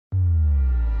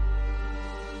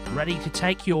Ready to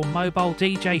take your mobile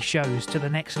DJ shows to the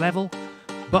next level?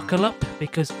 Buckle up,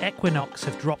 because Equinox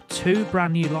have dropped 2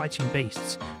 brand new lighting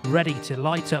beasts ready to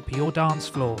light up your dance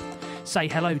floor. Say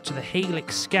hello to the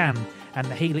Helix Scan and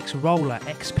the Helix Roller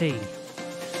XP.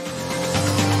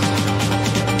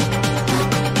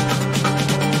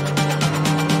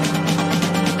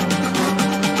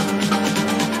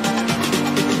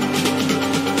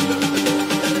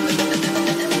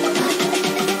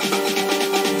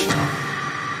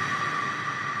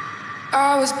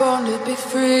 I was born to be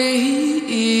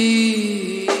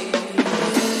free.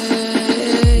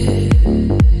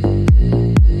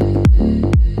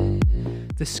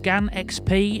 The Scan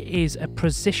XP is a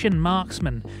precision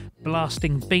marksman,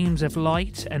 blasting beams of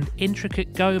light and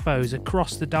intricate gobos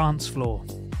across the dance floor.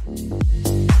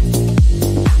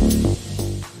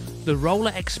 The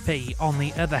Roller XP, on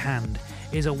the other hand,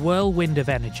 is a whirlwind of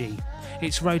energy.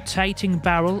 Its rotating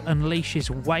barrel unleashes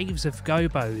waves of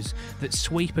gobos that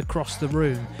sweep across the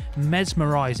room,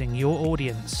 mesmerising your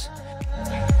audience.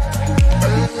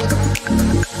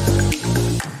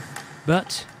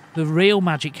 But the real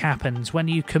magic happens when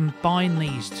you combine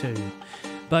these two.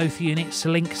 Both units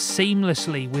link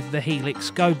seamlessly with the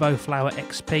Helix Gobo Flower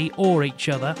XP or each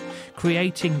other,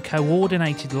 creating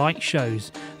coordinated light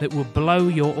shows that will blow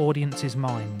your audience's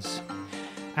minds.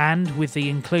 And with the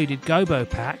included Gobo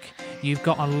pack, you've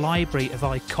got a library of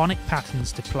iconic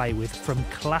patterns to play with, from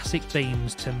classic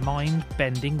themes to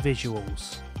mind-bending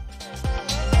visuals.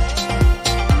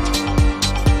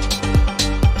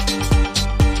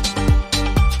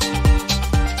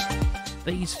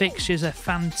 These fixtures are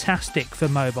fantastic for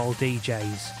mobile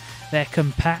DJs. They're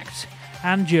compact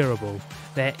and durable,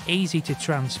 they're easy to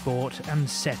transport and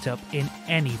set up in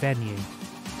any venue.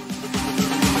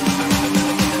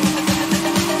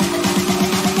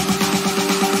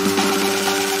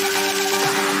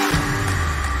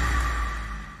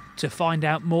 To find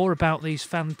out more about these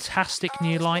fantastic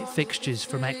new light fixtures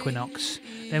from Equinox,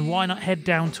 then why not head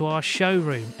down to our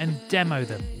showroom and demo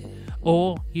them?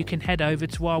 Or you can head over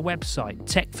to our website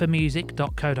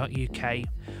techformusic.co.uk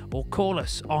or call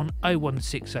us on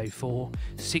 01604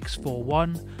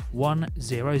 641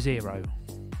 100.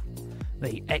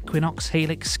 The Equinox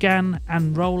Helix Scan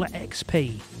and Roller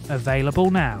XP,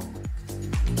 available now.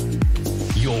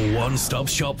 Your one-stop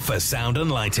shop for sound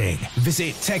and lighting.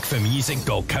 Visit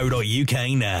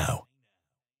techformusic.co.uk now.